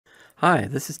Hi,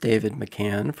 this is David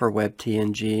McCann for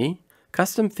WebTNG.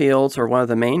 Custom fields are one of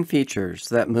the main features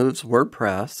that moves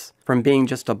WordPress from being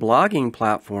just a blogging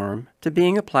platform to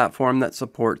being a platform that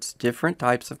supports different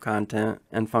types of content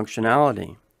and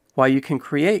functionality. While you can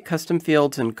create custom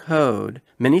fields in code,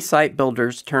 many site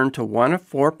builders turn to one of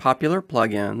four popular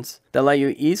plugins that let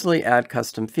you easily add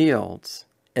custom fields: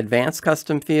 Advanced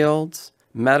Custom Fields,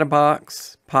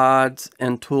 MetaBox, Pods,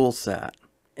 and Toolset.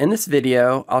 In this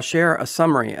video, I'll share a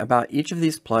summary about each of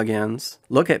these plugins,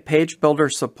 look at page builder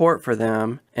support for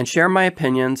them, and share my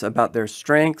opinions about their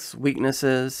strengths,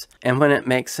 weaknesses, and when it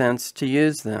makes sense to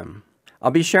use them.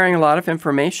 I'll be sharing a lot of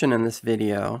information in this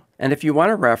video, and if you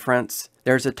want a reference,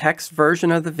 there's a text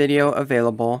version of the video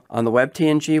available on the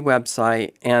WebTNG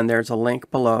website, and there's a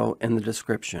link below in the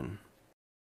description.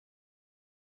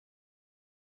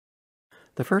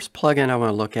 The first plugin I want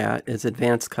to look at is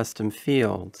Advanced Custom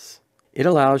Fields. It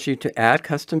allows you to add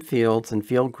custom fields and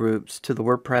field groups to the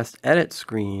WordPress edit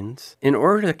screens in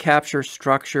order to capture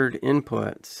structured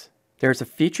inputs. There's a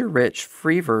feature-rich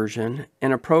free version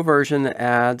and a pro version that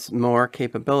adds more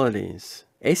capabilities.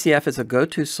 ACF is a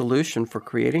go-to solution for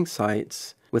creating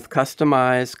sites with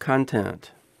customized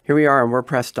content. Here we are on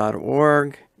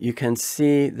WordPress.org. You can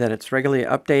see that it's regularly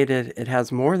updated. It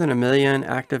has more than 1 million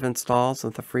active installs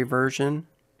of the free version.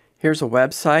 Here's a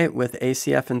website with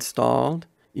ACF installed.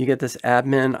 You get this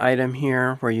admin item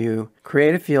here where you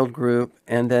create a field group,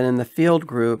 and then in the field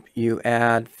group you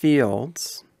add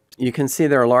fields. You can see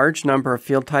there are a large number of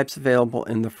field types available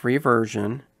in the free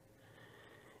version,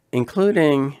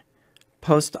 including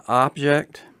post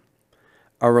object,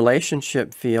 a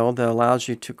relationship field that allows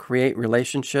you to create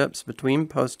relationships between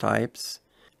post types,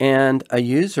 and a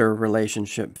user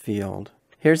relationship field.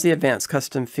 Here's the Advanced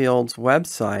Custom Fields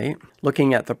website.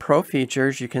 Looking at the pro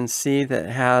features, you can see that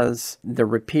it has the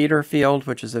repeater field,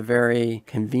 which is a very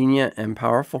convenient and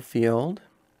powerful field.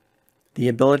 The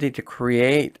ability to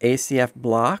create ACF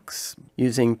blocks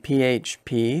using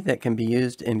PHP that can be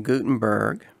used in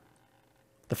Gutenberg.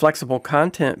 The flexible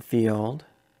content field,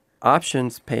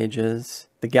 options pages,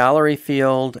 the gallery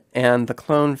field, and the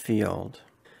clone field.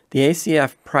 The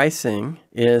ACF pricing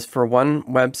is for one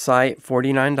website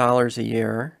 $49 a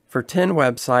year, for 10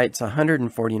 websites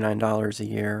 $149 a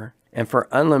year, and for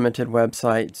unlimited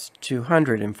websites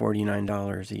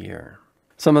 $249 a year.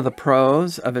 Some of the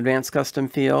pros of Advanced Custom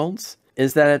Fields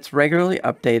is that it's regularly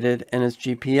updated and is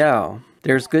GPL.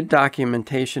 There's good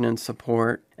documentation and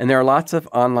support, and there are lots of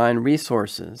online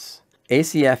resources.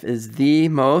 ACF is the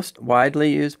most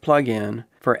widely used plugin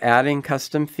for adding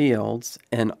custom fields,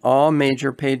 and all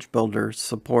major page builders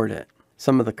support it.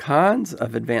 Some of the cons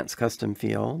of Advanced Custom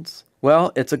Fields: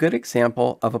 well, it's a good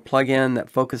example of a plugin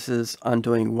that focuses on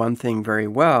doing one thing very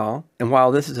well, and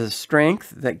while this is a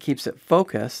strength that keeps it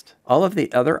focused, all of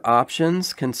the other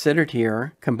options considered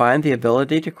here combine the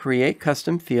ability to create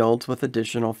custom fields with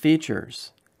additional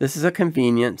features. This is a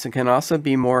convenience and can also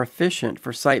be more efficient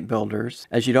for site builders,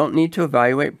 as you don't need to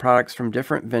evaluate products from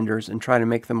different vendors and try to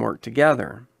make them work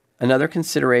together. Another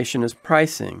consideration is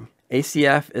pricing.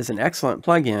 ACF is an excellent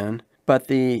plugin, but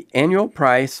the annual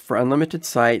price for unlimited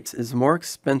sites is more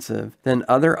expensive than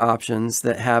other options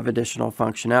that have additional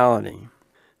functionality.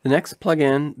 The next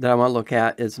plugin that I want to look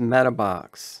at is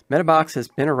MetaBox. MetaBox has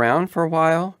been around for a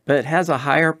while, but it has a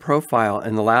higher profile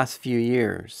in the last few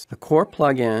years. The core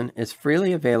plugin is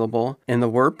freely available in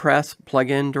the WordPress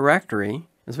plugin directory.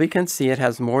 As we can see, it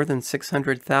has more than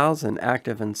 600,000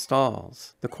 active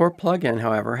installs. The core plugin,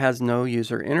 however, has no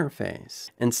user interface.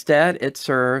 Instead, it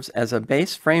serves as a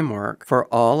base framework for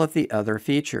all of the other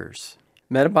features.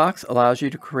 MetaBox allows you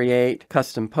to create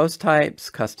custom post types,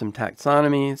 custom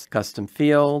taxonomies, custom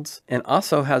fields, and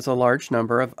also has a large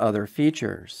number of other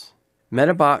features.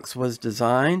 MetaBox was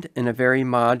designed in a very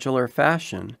modular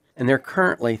fashion, and there are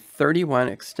currently 31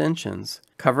 extensions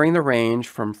covering the range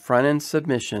from front-end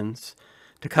submissions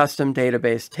to custom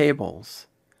database tables.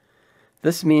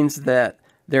 This means that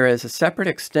there is a separate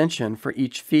extension for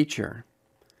each feature.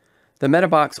 The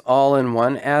MetaBox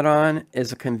All-in-One add-on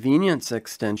is a convenience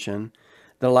extension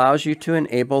that allows you to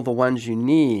enable the ones you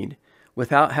need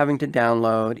without having to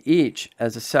download each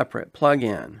as a separate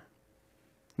plugin.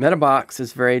 MetaBox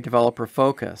is very developer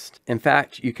focused. In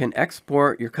fact, you can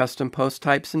export your custom post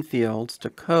types and fields to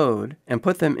code and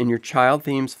put them in your child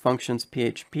themes functions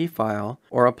PHP file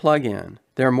or a plugin.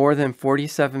 There are more than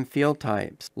 47 field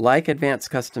types. Like Advanced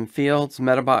Custom Fields,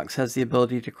 MetaBox has the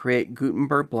ability to create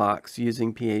Gutenberg blocks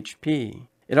using PHP.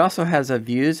 It also has a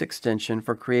Views extension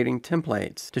for creating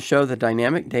templates to show the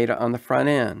dynamic data on the front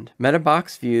end.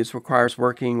 MetaBox Views requires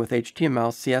working with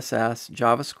HTML, CSS,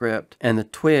 JavaScript, and the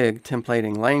Twig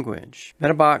templating language.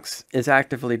 MetaBox is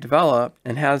actively developed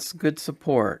and has good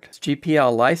support. It's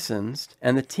GPL licensed,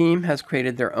 and the team has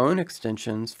created their own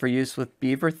extensions for use with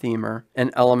Beaver Themer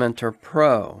and Elementor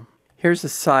Pro. Here's a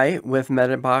site with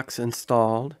MetaBox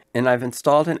installed, and I've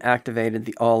installed and activated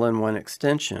the all-in-one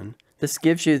extension. This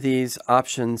gives you these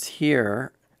options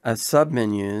here as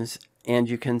submenus, and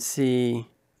you can see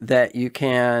that you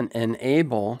can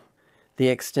enable the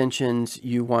extensions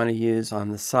you want to use on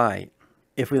the site.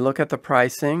 If we look at the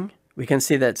pricing, we can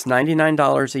see that it's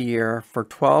 $99 a year for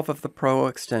 12 of the Pro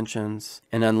extensions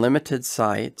and unlimited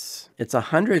sites. It's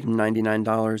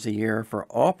 $199 a year for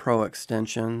all Pro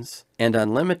extensions and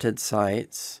unlimited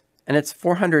sites. And it's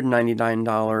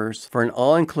 $499 for an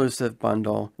all-inclusive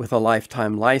bundle with a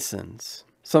lifetime license.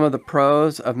 Some of the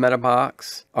pros of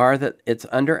MetaBox are that it's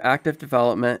under active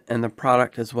development and the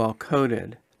product is well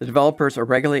coded. The developers are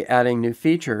regularly adding new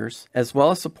features, as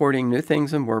well as supporting new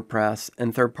things in WordPress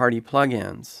and third-party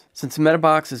plugins. Since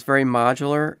MetaBox is very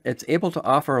modular, it's able to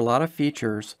offer a lot of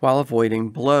features while avoiding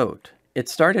bloat. It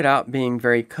started out being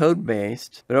very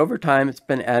code-based, but over time it's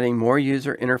been adding more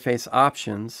user interface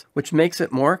options, which makes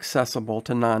it more accessible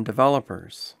to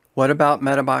non-developers. What about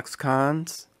MetaBox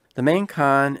cons? The main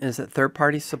con is that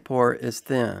third-party support is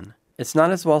thin. It's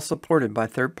not as well supported by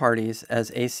third parties as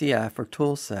ACF or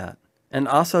Toolset. And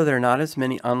also there are not as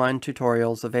many online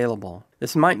tutorials available.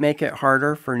 This might make it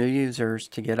harder for new users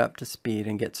to get up to speed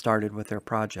and get started with their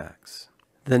projects.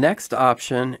 The next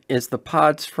option is the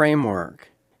Pods framework.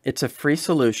 It's a free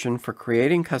solution for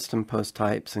creating custom post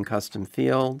types and custom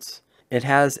fields. It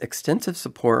has extensive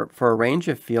support for a range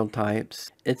of field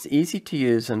types. It's easy to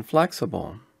use and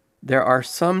flexible. There are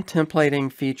some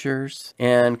templating features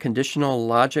and conditional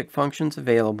logic functions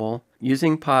available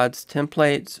using Pods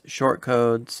templates,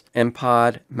 shortcodes, and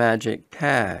Pod magic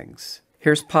tags.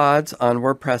 Here's Pods on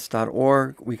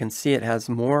WordPress.org. We can see it has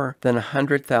more than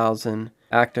 100,000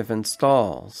 active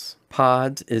installs.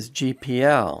 Pods is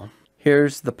GPL.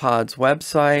 Here's the Pods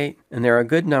website, and there are a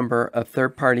good number of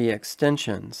third-party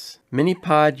extensions. Many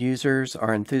Pod users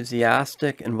are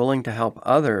enthusiastic and willing to help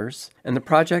others, and the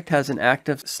project has an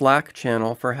active Slack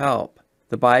channel for help.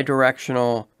 The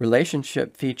bidirectional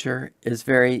relationship feature is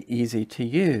very easy to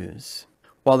use.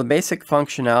 While the basic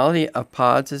functionality of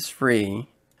Pods is free,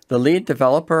 the lead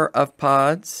developer of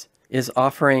Pods is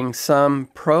offering some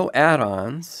pro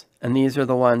add-ons, and these are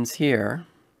the ones here,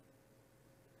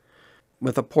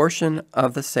 with a portion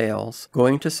of the sales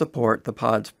going to support the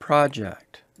Pods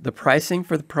project. The pricing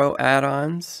for the Pro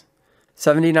add-ons,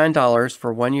 $79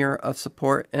 for 1 year of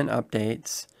support and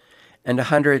updates, and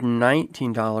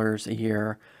 $119 a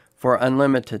year for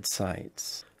unlimited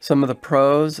sites. Some of the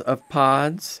pros of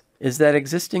Pods is that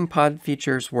existing Pod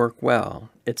features work well.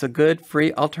 It's a good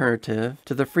free alternative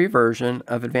to the free version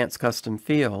of Advanced Custom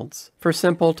Fields for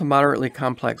simple to moderately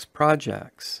complex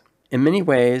projects. In many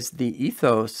ways, the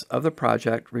ethos of the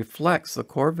project reflects the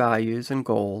core values and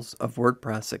goals of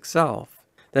WordPress itself.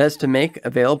 That is to make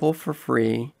available for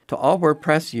free to all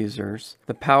WordPress users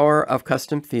the power of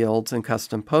custom fields and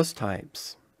custom post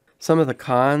types. Some of the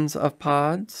cons of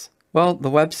Pods? Well,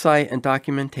 the website and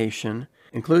documentation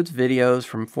includes videos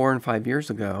from 4 and 5 years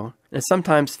ago, and it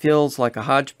sometimes feels like a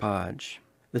hodgepodge.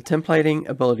 The templating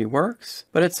ability works,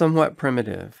 but it's somewhat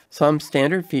primitive. Some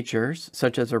standard features,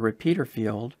 such as a repeater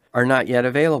field, are not yet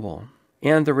available.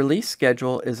 And the release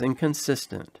schedule is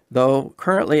inconsistent, though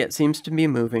currently it seems to be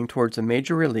moving towards a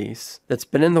major release that's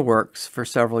been in the works for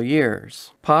several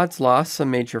years. Pods lost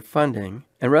some major funding,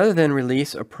 and rather than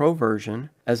release a pro version,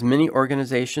 as many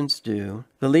organizations do,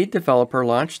 the lead developer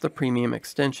launched the premium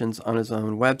extensions on his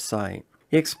own website.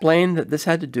 He explained that this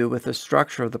had to do with the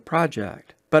structure of the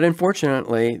project. But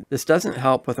unfortunately, this doesn't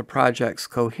help with a project's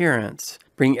coherence,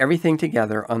 bring everything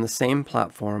together on the same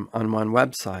platform on one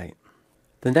website.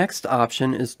 The next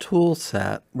option is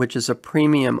Toolset, which is a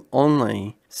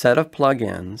premium-only set of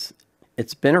plugins.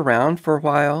 It's been around for a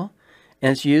while,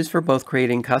 and it's used for both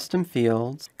creating custom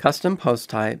fields, custom post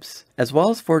types, as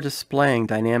well as for displaying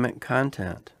dynamic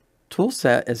content.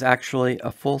 Toolset is actually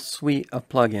a full suite of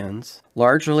plugins,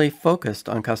 largely focused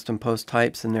on custom post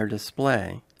types and their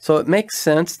display. So it makes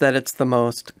sense that it's the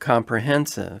most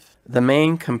comprehensive. The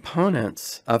main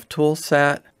components of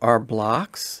Toolset are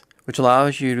blocks, which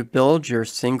allows you to build your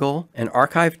single and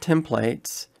archive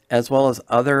templates, as well as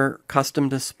other custom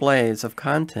displays of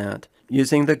content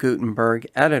using the Gutenberg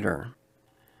editor.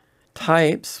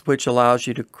 Types, which allows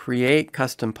you to create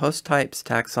custom post types,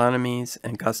 taxonomies,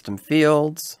 and custom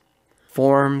fields.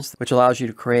 Forms, which allows you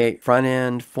to create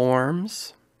front-end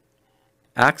forms.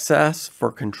 Access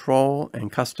for control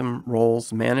and custom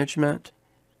roles management.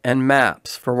 And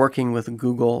Maps for working with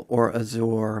Google or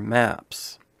Azure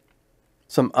Maps.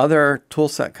 Some other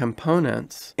Toolset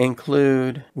components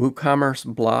include WooCommerce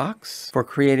blocks for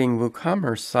creating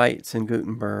WooCommerce sites in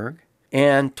Gutenberg,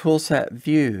 and Toolset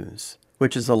Views,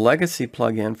 which is a legacy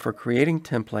plugin for creating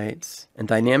templates and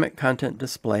dynamic content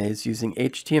displays using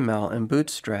HTML and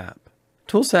Bootstrap.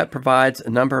 Toolset provides a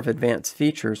number of advanced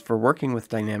features for working with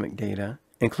dynamic data,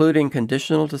 including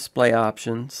conditional display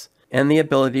options and the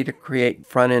ability to create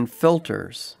front-end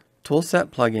filters.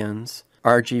 Toolset plugins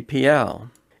are GPL.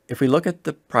 If we look at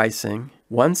the pricing,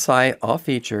 one site, all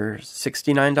features,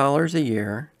 $69 a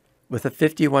year with a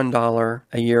 $51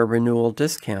 a year renewal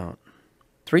discount.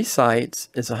 3 sites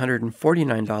is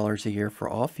 $149 a year for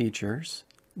all features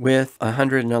with a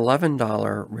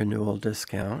 $111 renewal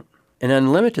discount. And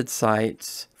unlimited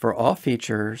sites for all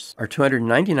features are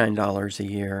 $299 a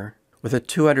year with a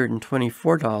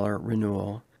 $224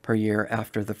 renewal per year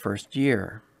after the first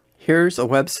year. Here's a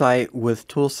website with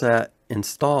Toolset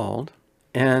installed.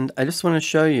 And I just want to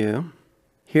show you,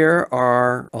 here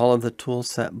are all of the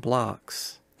Toolset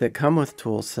blocks that come with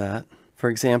Toolset. For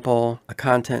example, a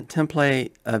content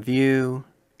template, a view,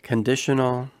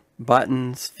 conditional,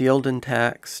 buttons, field and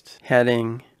text,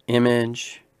 heading,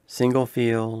 image, single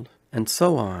field, and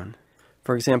so on.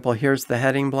 For example, here's the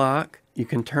heading block. You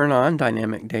can turn on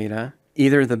dynamic data,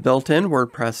 either the built-in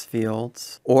WordPress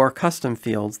fields or custom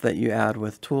fields that you add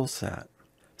with Toolset.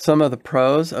 Some of the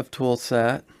pros of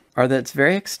Toolset are that it's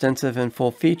very extensive and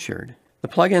full-featured. The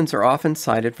plugins are often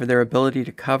cited for their ability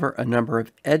to cover a number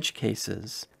of edge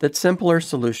cases that simpler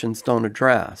solutions don't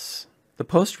address. The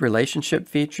post-relationship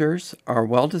features are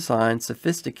well-designed,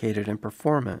 sophisticated, and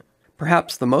performant,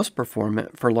 perhaps the most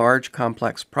performant for large,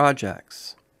 complex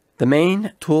projects. The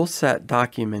main Toolset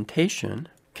documentation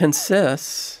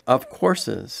consists of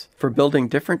courses for building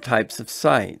different types of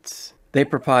sites. They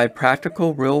provide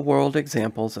practical real-world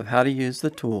examples of how to use the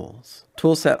tools.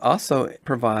 Toolset also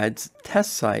provides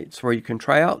test sites where you can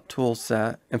try out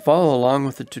Toolset and follow along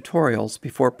with the tutorials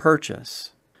before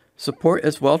purchase. Support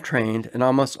is well-trained and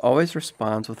almost always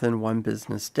responds within 1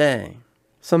 business day.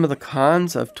 Some of the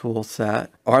cons of Toolset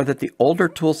are that the older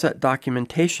Toolset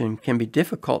documentation can be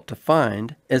difficult to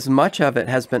find, as much of it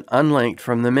has been unlinked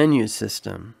from the menu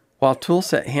system. While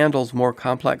Toolset handles more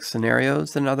complex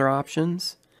scenarios than other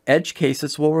options, edge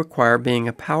cases will require being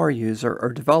a power user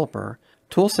or developer.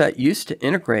 Toolset used to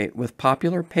integrate with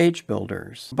popular page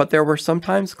builders, but there were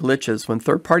sometimes glitches when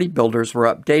third-party builders were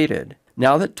updated.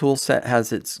 Now that Toolset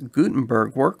has its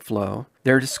Gutenberg workflow,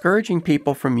 they're discouraging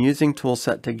people from using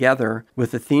Toolset together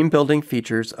with the theme-building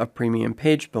features of premium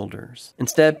page builders,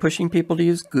 instead pushing people to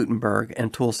use Gutenberg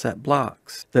and Toolset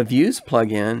blocks. The Views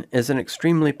plugin is an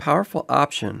extremely powerful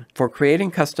option for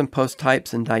creating custom post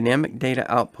types and dynamic data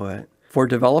output for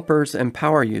developers and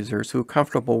power users who are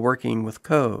comfortable working with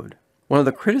code. One of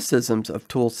the criticisms of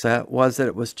Toolset was that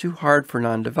it was too hard for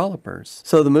non-developers,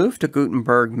 so the move to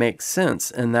Gutenberg makes sense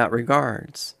in that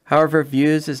regards. However,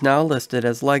 Views is now listed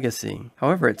as legacy.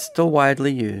 However, it's still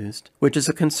widely used, which is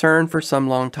a concern for some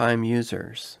long-time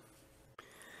users.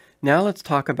 Now let's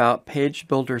talk about page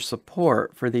builder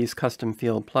support for these custom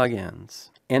field plugins.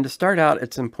 And to start out,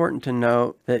 it's important to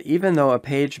note that even though a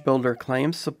page builder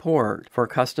claims support for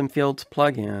custom fields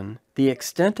plugin, the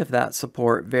extent of that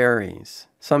support varies.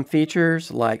 Some features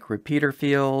like repeater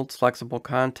fields, flexible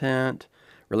content,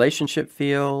 relationship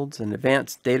fields, and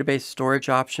advanced database storage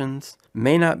options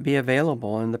may not be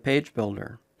available in the page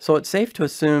builder. So it's safe to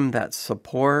assume that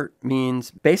support means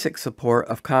basic support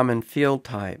of common field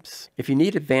types. If you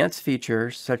need advanced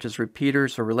features such as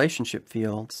repeaters or relationship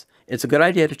fields, it's a good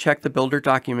idea to check the builder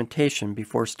documentation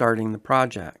before starting the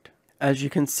project. As you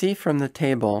can see from the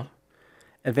table,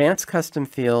 Advanced Custom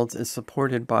Fields is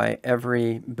supported by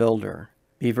every builder.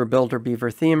 Beaver Builder, Beaver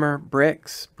Themer,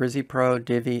 Bricks, Brizy Pro,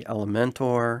 Divi,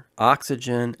 Elementor,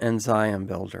 Oxygen, and Xyon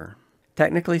Builder.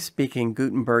 Technically speaking,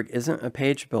 Gutenberg isn't a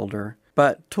page builder,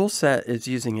 but Toolset is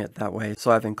using it that way,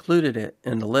 so I've included it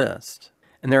in the list.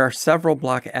 And there are several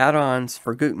block add-ons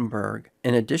for Gutenberg,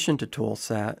 in addition to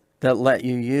Toolset, that let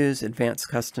you use advanced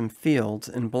custom fields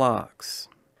in blocks.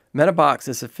 Metabox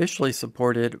is officially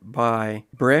supported by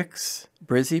Bricks,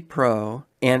 Brizy Pro,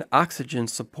 and Oxygen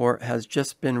support has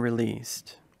just been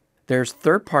released. There's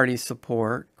third-party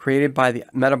support created by the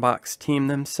Metabox team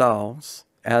themselves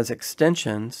as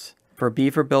extensions for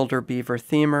Beaver Builder, Beaver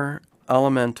Themer,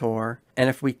 Elementor, and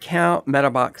if we count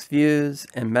Metabox Views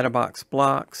and Metabox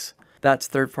Blocks, that's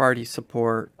third-party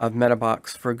support of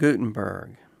Metabox for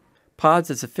Gutenberg.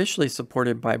 Pods is officially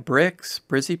supported by Bricks,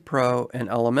 Brizy Pro, and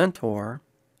Elementor.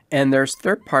 And there's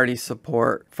third-party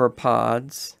support for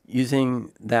Pods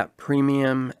using that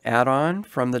premium add-on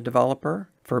from the developer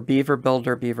for Beaver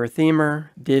Builder, Beaver Themer,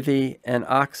 Divi, and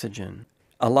Oxygen.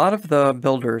 A lot of the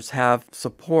builders have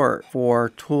support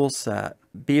for Toolset.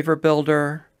 Beaver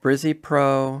Builder, Brizy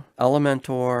Pro,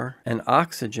 Elementor, and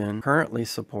Oxygen currently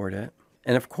support it.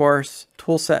 And of course,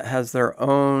 Toolset has their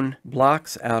own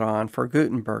Blocks add-on for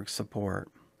Gutenberg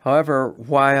support. However,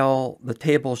 while the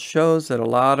table shows that a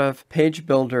lot of page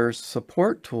builders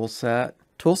support Toolset,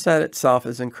 Toolset itself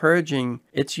is encouraging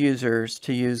its users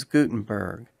to use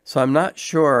Gutenberg. So I'm not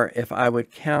sure if I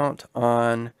would count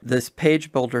on this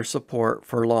page builder support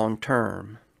for long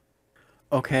term.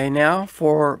 Okay, now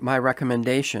for my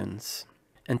recommendations.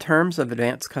 In terms of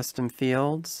advanced custom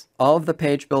fields, all of the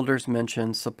page builders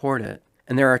mentioned support it,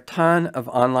 and there are a ton of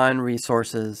online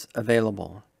resources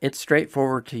available. It's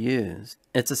straightforward to use.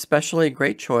 It's especially a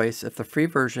great choice if the free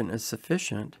version is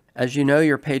sufficient, as you know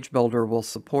your page builder will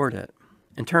support it.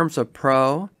 In terms of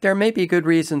Pro, there may be good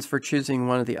reasons for choosing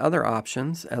one of the other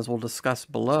options, as we'll discuss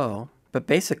below, but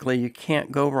basically you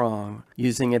can't go wrong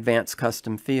using advanced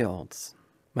custom fields.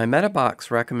 My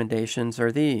MetaBox recommendations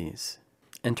are these.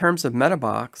 In terms of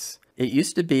MetaBox, it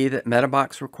used to be that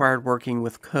MetaBox required working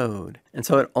with code, and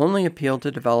so it only appealed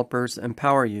to developers and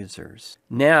power users.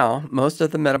 Now, most of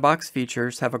the MetaBox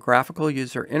features have a graphical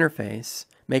user interface,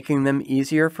 making them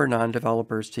easier for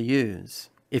non-developers to use.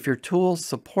 If your tools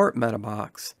support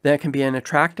MetaBox, then it can be an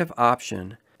attractive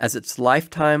option, as its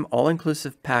lifetime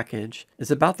all-inclusive package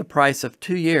is about the price of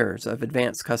 2 years of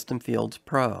Advanced Custom Fields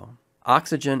Pro.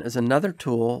 Oxygen is another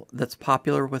tool that's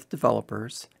popular with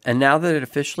developers, and now that it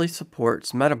officially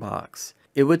supports MetaBox,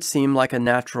 it would seem like a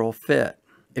natural fit.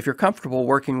 If you're comfortable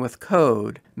working with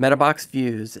code, MetaBox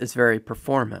Views is very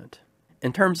performant.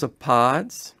 In terms of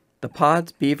Pods, the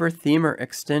Pods Beaver Themer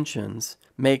extensions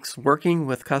makes working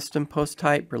with custom post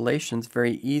type relations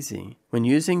very easy when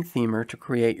using Themer to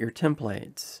create your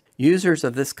templates. Users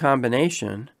of this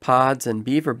combination, Pods and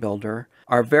Beaver Builder,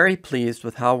 are very pleased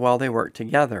with how well they work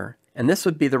together, and this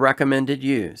would be the recommended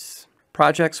use.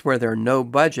 Projects where there's no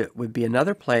budget would be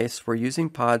another place where using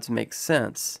Pods makes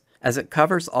sense, as it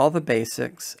covers all the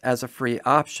basics as a free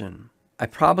option. I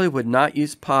probably would not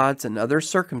use Pods in other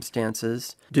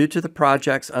circumstances due to the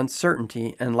project's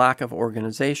uncertainty and lack of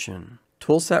organization.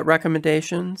 Toolset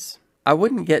recommendations? I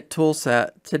wouldn't get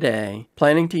Toolset today,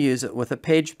 planning to use it with a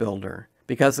page builder,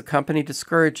 because the company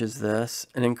discourages this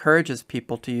and encourages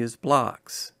people to use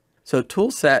blocks. So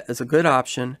Toolset is a good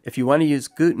option if you want to use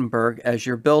Gutenberg as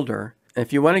your builder, and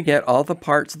if you want to get all the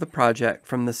parts of the project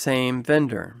from the same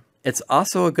vendor. It's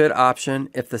also a good option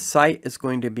if the site is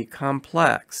going to be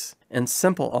complex and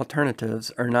simple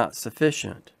alternatives are not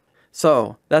sufficient.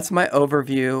 So that's my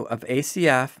overview of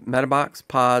ACF, MetaBox,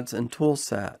 Pods, and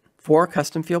Toolset, 4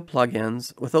 custom field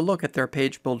plugins with a look at their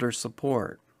page builder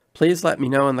support. Please let me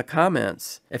know in the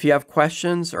comments if you have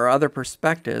questions or other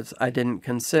perspectives I didn't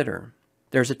consider.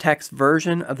 There's a text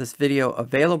version of this video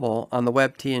available on the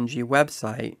WebTNG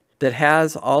website that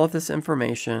has all of this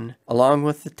information along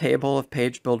with the table of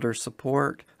page builder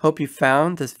support. Hope you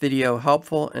found this video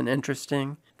helpful and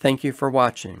interesting. Thank you for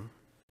watching.